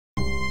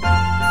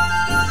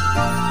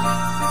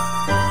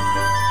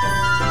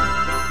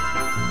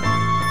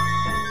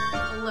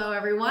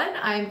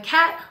I'm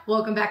Kat.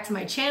 Welcome back to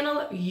my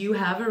channel. You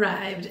have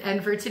arrived.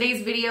 And for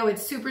today's video,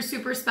 it's super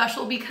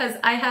special because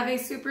I have a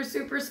super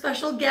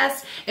special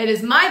guest. It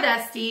is my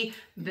bestie.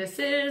 This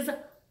is Monica.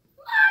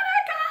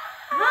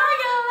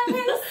 Hi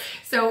guys.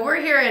 So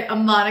we're here at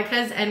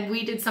Monica's and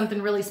we did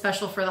something really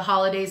special for the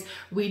holidays.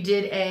 We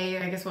did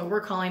I guess what we're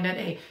calling it,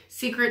 a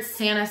Secret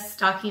Santa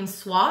stocking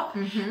swap.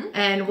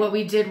 And what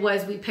we did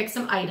was we picked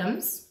some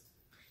items.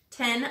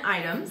 10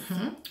 items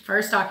for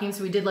our stocking.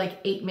 So we did like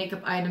 8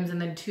 makeup items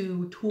and then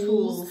 2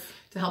 tools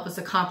to help us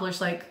accomplish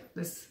like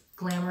this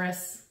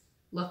glamorous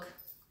look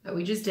that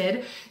we just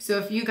did. So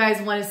if you guys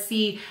want to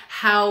see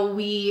how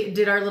we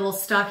did our little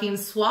stocking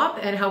swap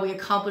and how we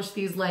accomplished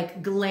these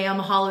like glam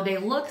holiday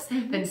looks,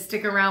 then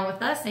stick around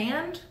with us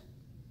and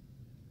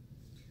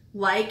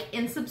like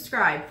and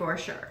subscribe for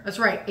sure. That's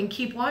right. And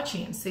keep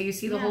watching so you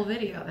see the whole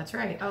video. That's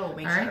right. Oh,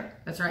 make All sure.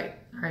 right. That's right.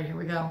 All right, here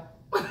we go.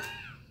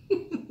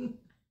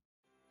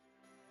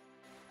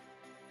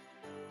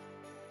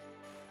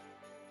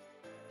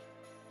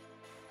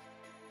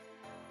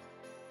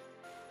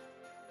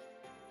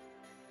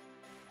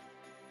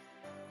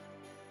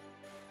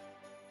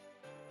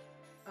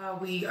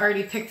 We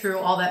already picked through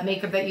all that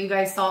makeup that you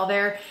guys saw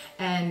there,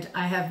 and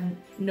I have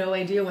no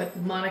idea what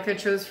Monica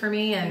chose for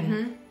me,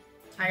 and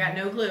I got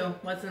no clue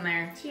what's in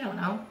there. You don't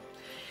know.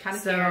 Kind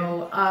of scared.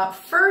 So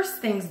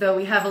first things though,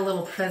 we have a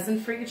little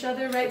present for each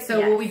other, right?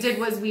 So what we did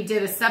was we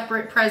did a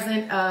separate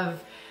present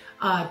of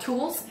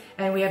tools,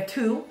 and we have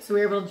 2, so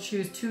we were able to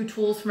choose 2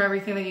 tools from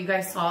everything that you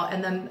guys saw,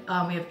 and then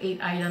we have 8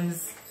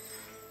 items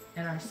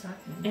in our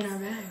stockings. In our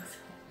bags.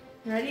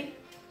 Ready?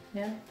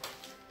 Yeah.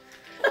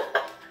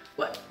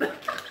 What?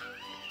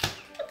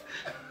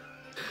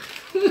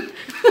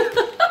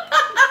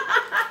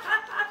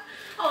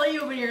 I'll let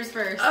you open yours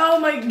first. Oh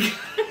my god,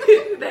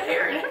 the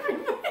hair and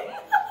everything.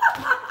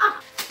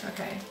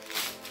 Okay.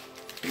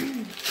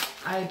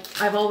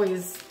 I've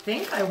always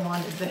think I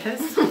wanted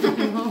this.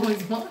 I've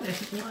always wanted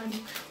one.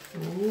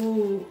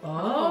 Ooh,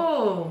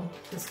 oh,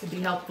 this could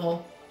be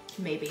helpful.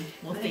 Maybe.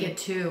 We'll I see. get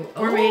 2.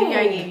 Or maybe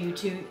I gave you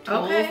 2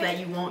 tools that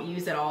you won't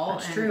use at all.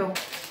 That's true.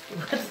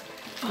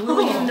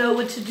 Will you know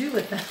what to do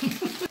with them?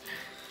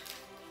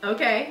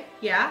 Okay,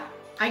 yeah.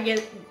 I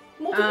get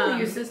multiple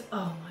uses.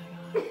 Oh my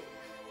god.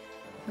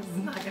 This is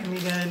not gonna be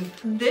good.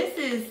 This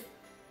is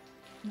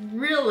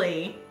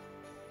really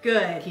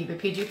good. Keep it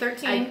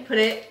PG-13. I put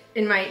it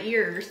in my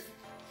ears.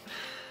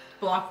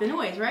 Block the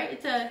noise, right?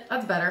 It's a...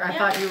 That's better. I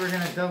thought you were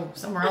gonna go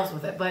somewhere else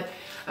with it, but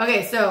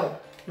okay, so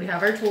we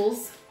have our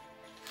tools.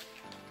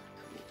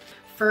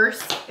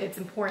 First, it's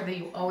important that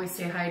you always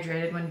stay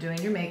hydrated when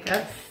doing your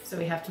makeup, so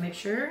we have to make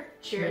sure.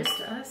 Cheers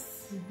to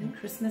us and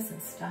Christmas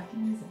and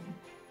stockings.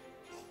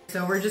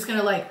 So we're just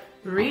gonna like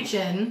reach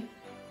in,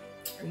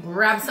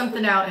 grab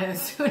something out, and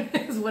as soon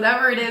as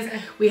whatever it is,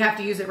 we have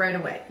to use it right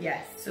away.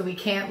 Yes. So we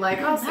can't like,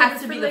 oh, it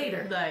has to be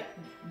later.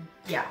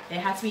 Yeah, it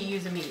has to be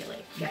used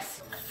immediately.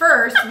 Yes.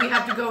 First, we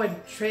have to go and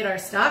trade our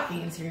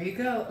stockings. Here you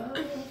go.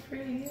 Oh, for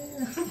you.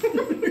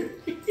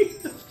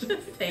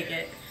 Just take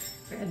it.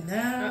 And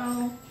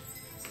now,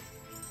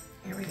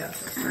 here we go.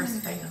 So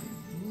first item.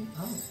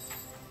 Oh.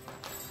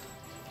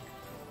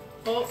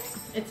 Oh,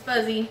 it's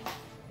fuzzy.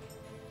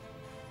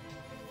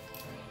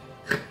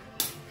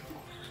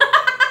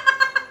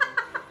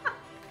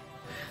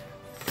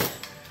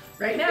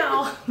 Right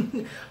now.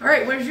 All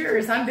right, where's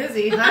yours? I'm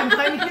busy.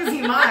 I'm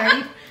using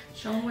mine.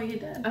 Show them what you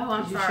did. Oh,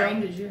 I'm sorry. Show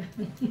them, did you?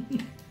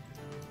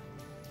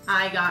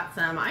 I got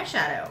some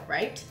eyeshadow,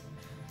 right?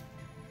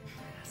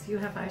 Yes, you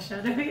have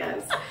eyeshadow,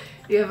 yes.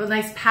 You have a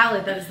nice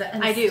palette. That is the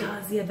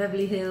Anastasia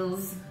Beverly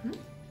Hills.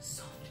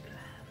 Soft glam.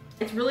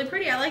 It's really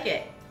pretty. I like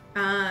it.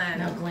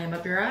 Now glam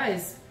up your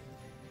eyes.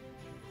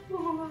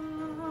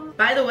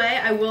 By the way,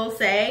 I will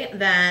say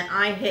that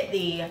I hit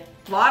the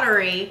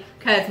lottery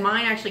because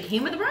mine actually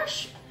came with a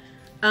brush.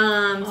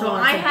 So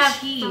I have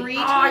 3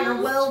 tools. Oh,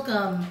 you're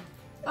welcome.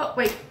 Oh,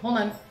 wait, hold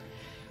on.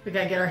 We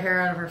gotta get our hair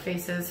out of our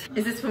faces.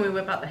 Is this when we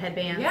whip out the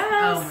headbands?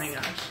 Yes. Oh my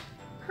gosh.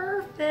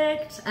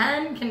 Perfect.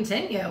 And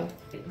continue. I'm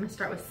gonna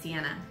start with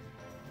Sienna.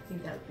 I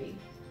think that would be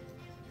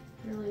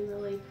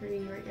really pretty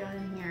right down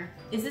in here.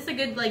 Is this a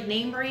good like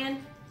name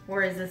brand?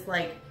 Or is this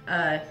like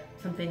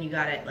something you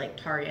got at like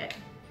Target?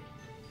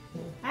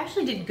 I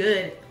actually did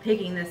good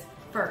picking this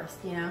first,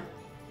 you know?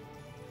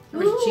 It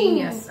was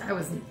genius. I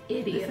was an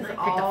idiot. This is I picked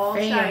all a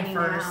fan shiny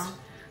first.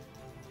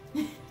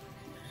 now.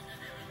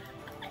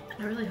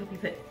 I really hope you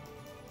put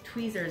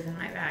tweezers in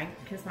my bag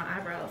because my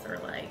eyebrows are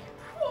like,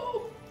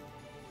 whoa.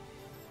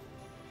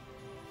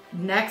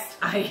 Next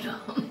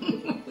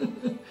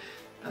item.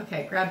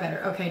 Okay, grab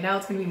better. Okay, now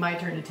it's gonna be my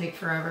turn to take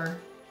forever.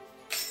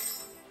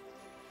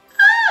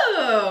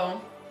 Oh!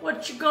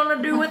 What you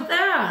gonna do with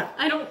that?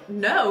 I don't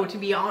know, to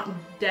be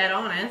dead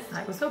honest.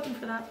 I was hoping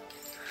for that.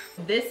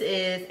 This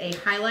is a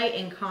Highlight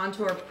and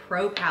Contour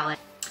Pro palette.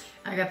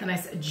 I got the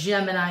nice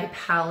Gemini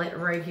palette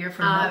right here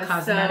from Makeover.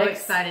 I'm so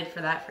excited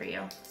for that for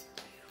you.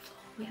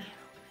 Yeah.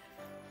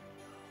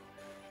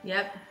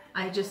 Yep.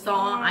 I just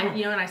saw,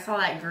 you know, and I saw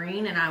that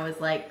green and I was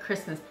like,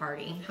 Christmas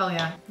party. Hell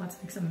yeah. Let's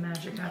make some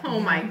magic happen. Oh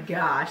my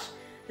gosh.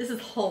 This is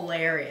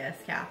hilarious,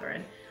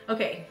 Catherine.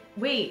 Okay,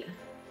 wait.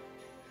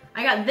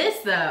 I got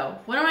this though.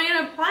 What am I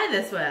gonna apply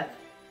this with?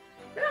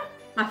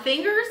 My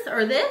fingers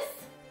or this?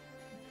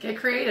 Get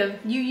creative.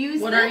 You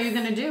use what this? are you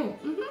gonna do?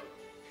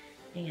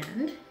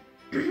 And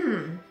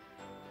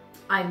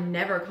I've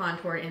never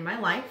contoured in my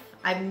life.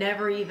 I've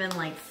never even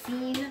like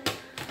seen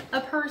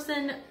a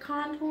person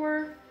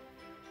contour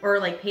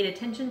or like paid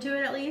attention to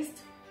it at least.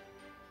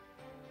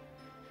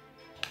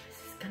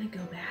 This is gonna go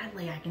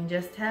badly, I can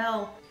just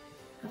tell.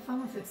 Have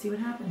fun with it, see what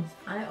happens.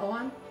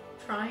 I'm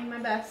trying my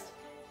best.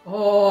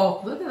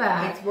 Oh, look at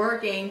that. It's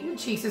working. Your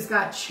cheeks just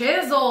got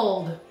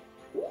chiseled.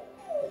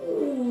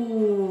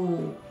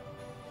 Ooh.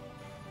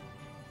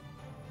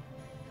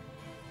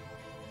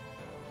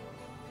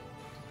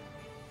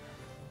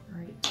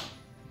 All right.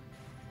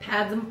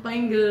 Pads and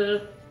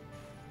finger.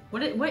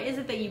 What is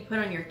it that you put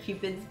on your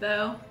Cupid's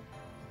bow?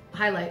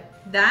 Highlight.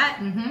 That?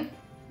 Mm-hmm.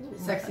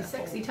 Sexy,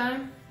 sexy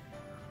time.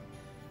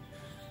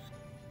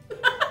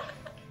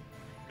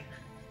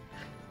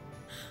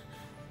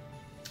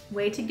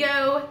 Way to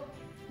go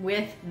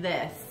with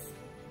this.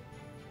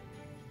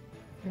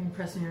 You're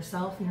impressing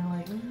yourself and you're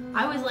like,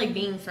 I was like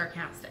being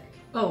sarcastic.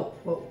 oh,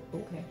 whoa,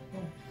 okay. Oh.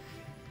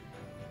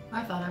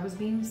 I thought I was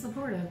being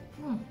supportive.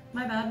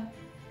 My bad.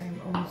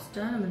 I'm almost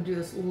done. I'm gonna do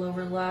this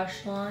lower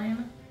lash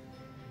line.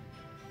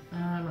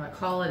 I'm gonna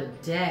call it a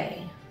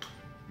day.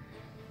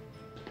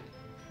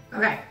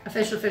 Okay,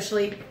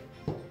 officially.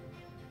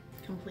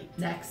 Complete.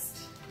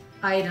 Next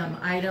item.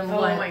 Oh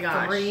what? my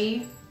gosh.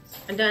 3.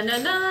 Dun,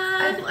 dun,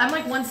 dun. I'm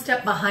like one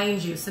step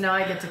behind you, so now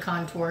I get to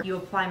contour. You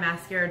apply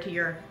mascara to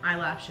your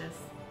eyelashes.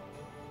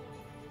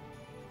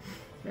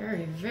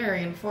 Very,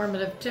 very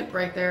informative tip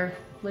right there,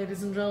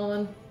 ladies and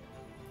gentlemen.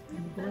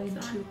 I'm going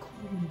to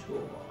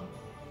contour.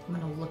 I'm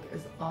gonna look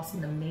as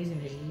awesome and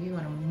amazing as you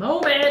in a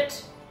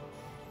moment.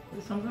 At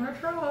least I'm gonna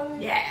try.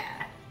 Yeah.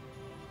 I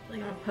feel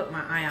like I'm gonna poke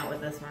my eye out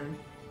with this one.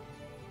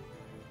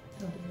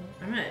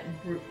 I'm gonna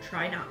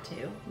try not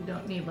to. We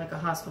don't need like a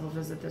hospital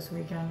visit this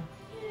weekend.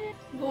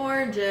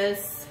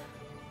 Gorgeous.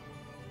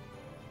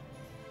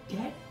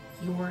 Get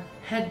your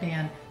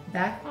headband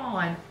back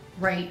on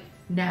right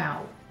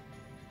now.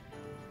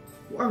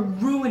 We're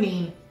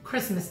ruining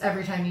Christmas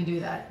every time you do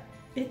that.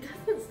 It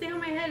doesn't stay on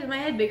my head. Is my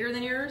head bigger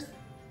than yours?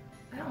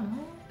 I don't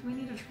know. Do we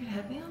need to trade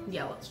headbands?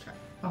 Yeah, let's try.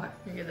 Okay.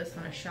 We'll give this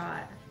one a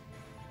shot.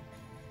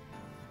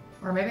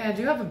 Or maybe I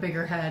do have a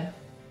bigger head.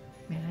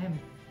 Man, I am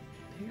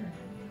bigger than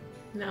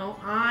you. No,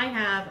 I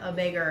have a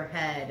bigger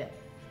head.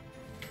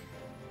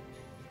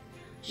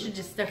 Should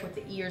just stuck with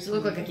the ears. You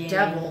look like a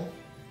devil.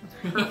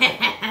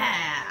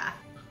 Yeah.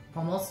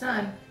 Almost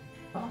done.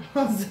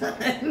 Almost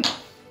done.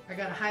 I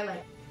got a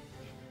highlight.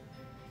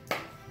 So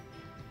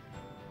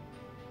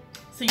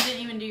you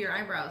didn't even do your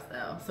eyebrows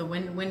though. So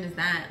when does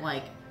that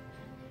like?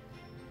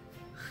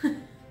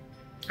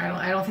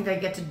 I don't think I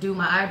get to do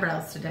my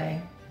eyebrows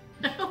today.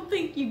 I don't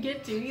think you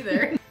get to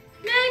either.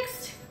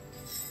 Next.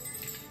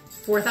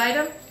 4th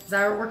item. Is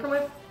that what we're working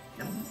with?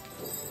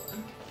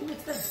 Ooh,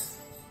 what's this?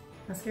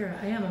 Mascara.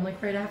 I'm like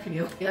right after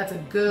you. That's a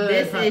good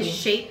This puppy. is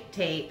Shape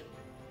Tape.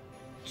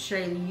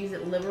 Should I use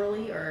it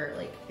liberally or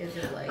like is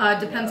it like?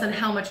 Depends on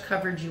how much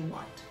coverage you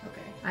want.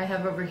 Okay. I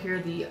have over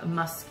here the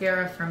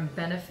mascara from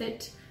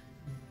Benefit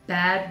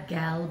Bad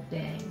Gal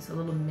Bangs, a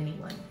little mini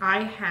one.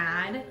 I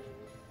had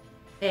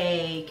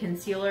a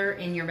concealer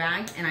in your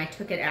bag and I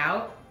took it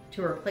out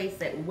to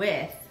replace it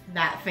with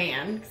that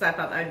fan because I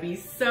thought that would be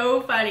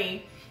so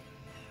funny.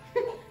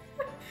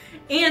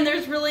 And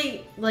there's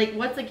really, like,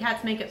 what's a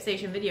Cat's Makeup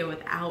Station video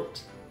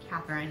without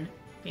Catherine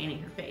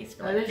fanning her face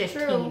for like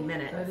 15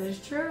 minutes? That is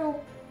true.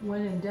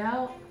 When in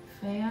doubt,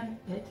 fan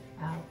it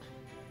out.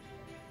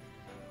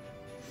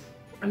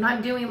 I'm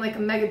not doing like a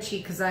mega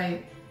cheat because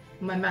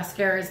my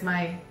mascara is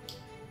my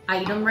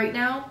item right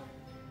now.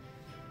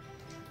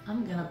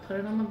 I'm gonna put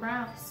it on my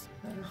brows.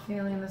 I have a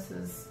feeling this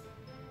is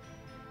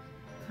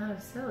kind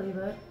of silly,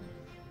 but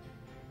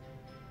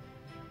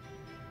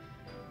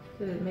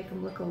did it make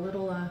them look a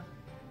little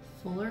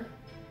fuller?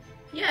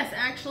 Yes,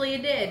 actually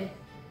it did.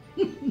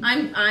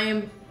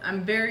 I'm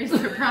very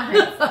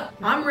surprised.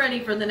 I'm ready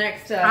for the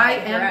next I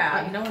am.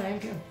 grab. You know what I am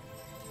too.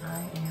 I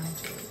am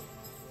too.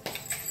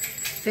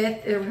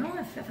 5th. We're not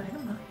on 5th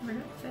item. No, we're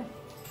not 5th.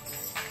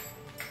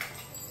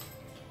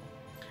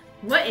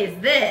 What is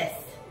this?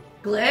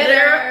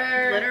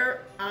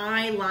 Glitter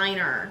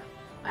eyeliner.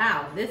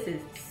 Wow, this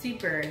is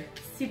super,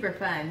 super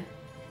fun.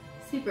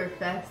 Super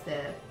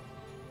festive.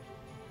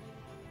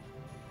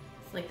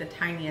 It's like the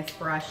tiniest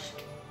brush.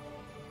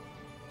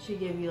 Should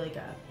give you like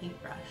a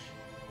paintbrush.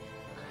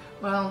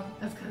 Well,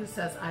 that's because it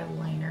says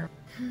eyeliner.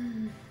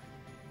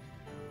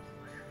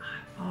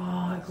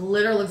 Oh,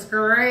 glitter looks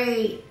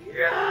great.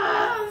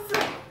 Yes!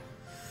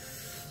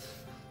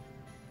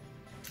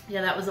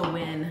 Yeah, that was a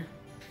win.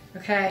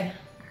 Okay.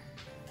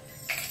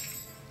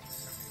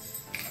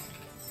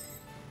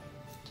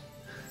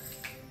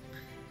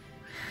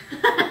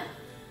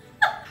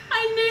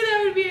 I knew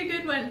that would be a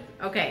good one.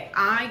 Okay,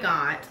 I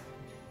got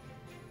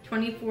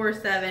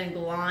 24/7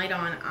 Glide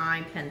On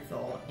Eye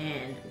Pencil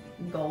in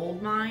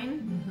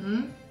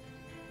Goldmine.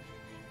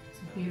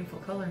 a beautiful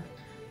color.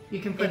 You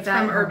can put It's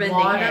that from in Urban a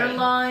Decay.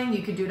 waterline.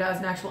 You could do it as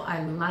an actual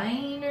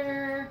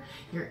eyeliner.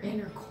 Your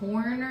inner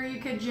corner, you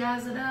could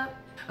jazz it up.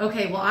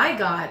 Okay, well I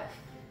got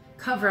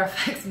Cover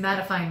FX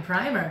Mattifying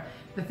Primer,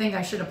 the thing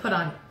I should have put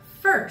on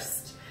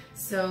first.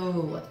 So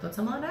let's put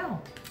some on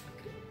now.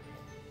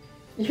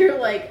 You're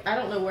like, I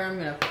don't know where I'm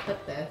gonna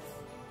put this.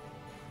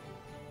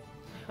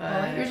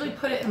 Well, I usually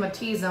put it in my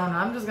T-zone.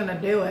 I'm just gonna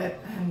do it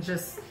and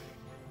just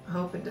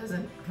hope it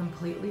doesn't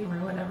completely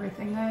ruin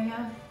everything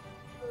I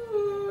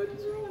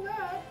just ruined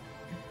that.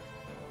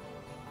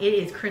 It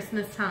is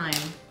Christmas time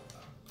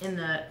in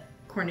the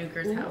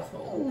Cornucker's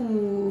household.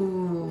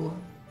 Ooh.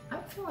 I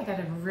feel like I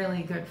did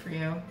really good for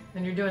you.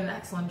 And you're doing an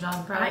excellent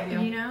job. Proud of you.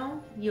 You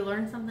know, you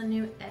learn something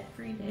new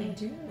every day.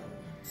 You do.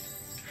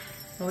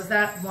 What was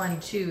that? 1,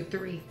 2,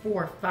 3,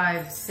 4,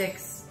 5,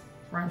 6.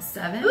 We're on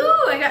 7.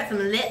 Ooh, I got some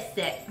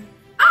lipstick.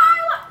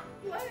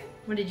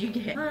 What did you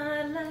get?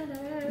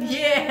 Highlighter.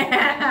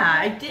 Yeah,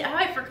 I did. Oh,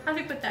 I forgot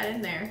to put that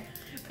in there.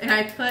 And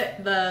I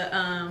put the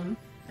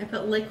I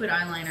put liquid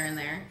eyeliner in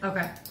there.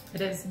 Okay,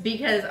 it is.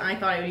 Because I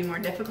thought it would be more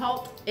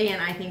difficult,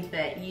 and I think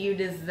that you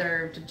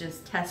deserve to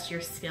just test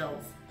your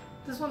skills.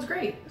 This one's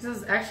great. This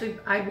is actually,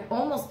 I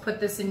almost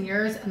put this in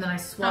yours and then I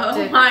swapped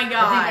it. Oh my god!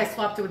 I think I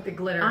swapped it with the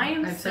glitter. I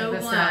am so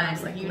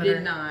glad like you glitter.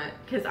 did not,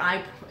 because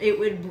it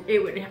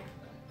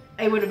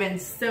would have been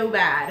so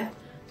bad.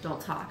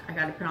 Don't talk. I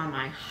gotta put on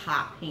my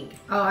hot pink.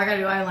 Oh, I gotta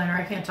do eyeliner.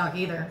 I can't talk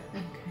either.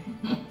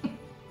 Okay.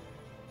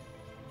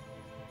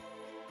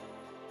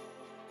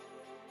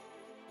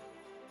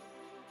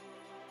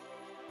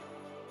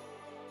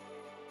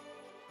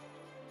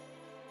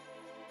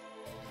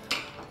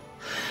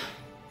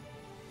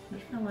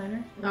 There's my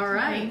liner. All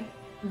right.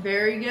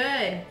 Very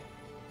good.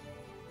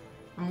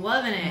 I'm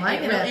loving it. I'm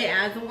liking it. It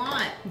adds a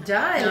lot. It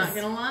does. Not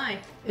gonna lie.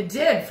 It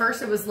did.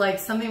 First it was like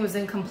something was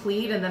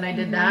incomplete and then I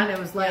did that and it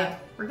was like,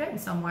 we're getting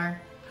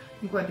somewhere. I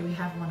think, what, do we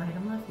have one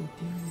item left? We do.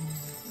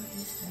 Let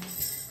me see.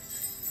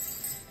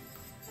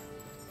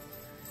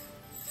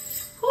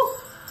 Whew.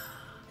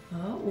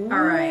 Oh,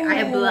 all right, I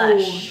have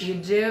blush. You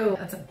do.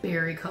 That's a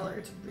berry color.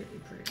 It's really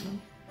pretty.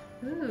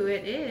 Ooh,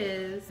 it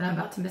is. And I'm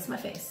about to miss my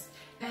face.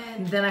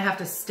 And then I have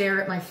to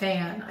stare at my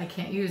fan. I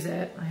can't use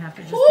it. I have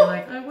to just be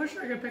like, I wish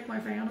I could pick my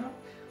fan up.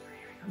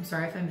 I'm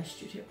sorry if I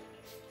missed you too.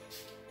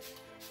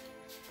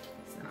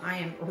 So I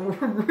am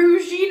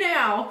rougey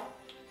now.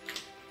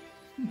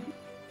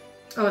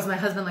 Oh, as my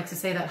husband likes to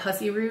say, that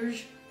hussy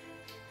rouge.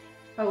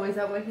 Oh, is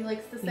that what he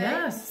likes to say?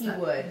 Yes. He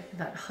would.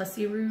 That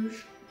hussy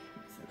rouge.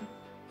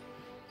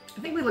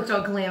 I think we looked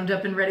all glammed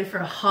up and ready for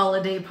a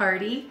holiday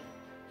party.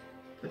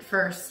 But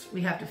first,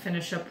 we have to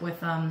finish up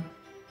with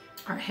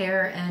our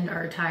hair and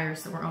our attire,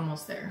 so we're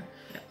almost there.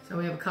 Yep. So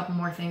we have a couple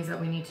more things that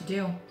we need to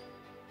do.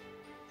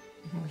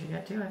 I think we should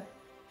get to it.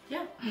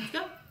 Yeah, let's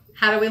go.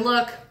 How do we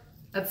look?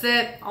 That's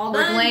it. All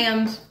we're done.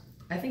 Glammed.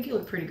 I think you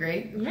look pretty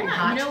great. Yeah,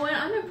 hot. you know what?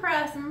 I'm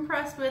impressed. I'm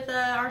impressed with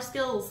our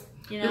skills.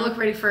 You know, we look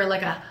ready for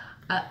like a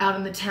out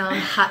in the town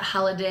hot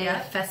holiday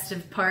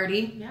festive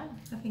party. Yeah,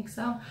 I think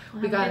so.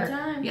 We'll we got our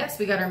time. Yes,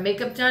 we got our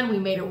makeup done. We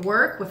made it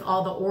work with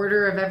all the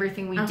order of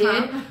everything we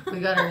did. We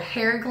got our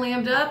hair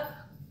glammed up.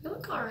 You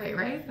look all right,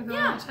 right?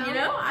 Yeah, you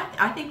know,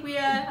 I think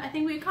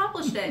we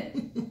accomplished it.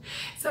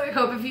 So I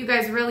hope if you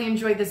guys really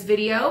enjoyed this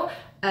video,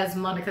 as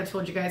Monica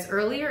told you guys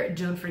earlier,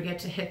 don't forget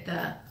to hit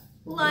the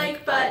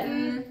like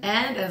button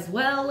and as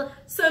well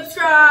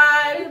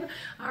subscribe.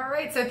 All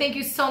right, so thank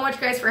you so much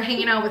guys for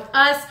hanging out with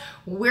us.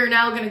 We're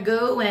now gonna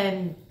go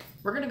and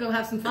we're gonna go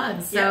have some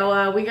fun.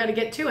 So we gotta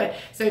get to it.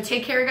 So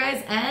take care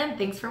guys and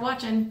thanks for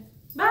watching.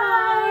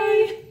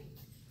 Bye.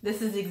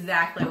 This is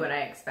exactly what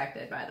I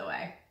expected, by the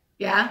way.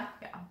 Yeah?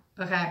 Yeah.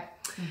 Okay.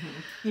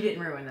 You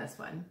didn't ruin this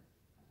one.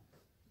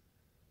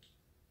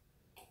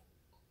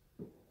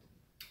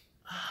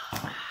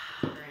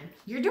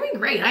 You're doing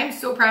great. I'm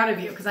so proud of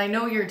you because I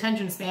know your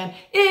attention span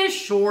is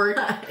short.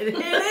 It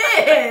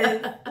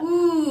is.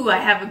 Ooh, I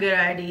have a good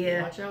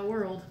idea. Watch out,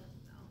 world.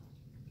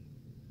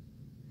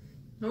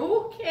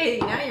 Okay,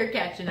 now you're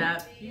catching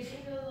up. You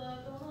take a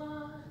look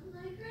on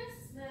my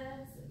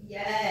Christmas.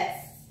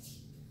 Yes.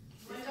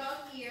 One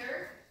dog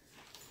here.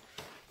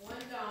 One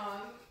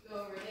dog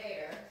over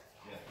there.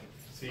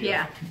 See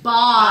Yeah.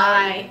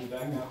 Bye.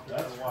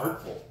 That's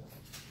hurtful.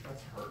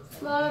 That's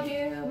hurtful. Love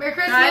you. Merry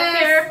Christmas. Drive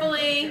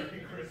carefully.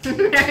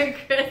 Merry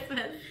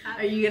Christmas.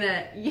 Are you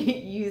gonna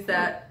use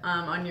that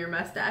on your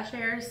mustache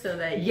hairs so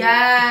that you...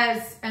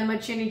 Yes, and my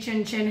chinny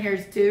chin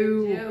hairs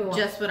too.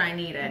 Just what I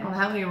needed. I don't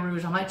have any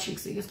rouge on my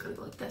cheeks, so you just gotta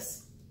go like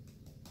this.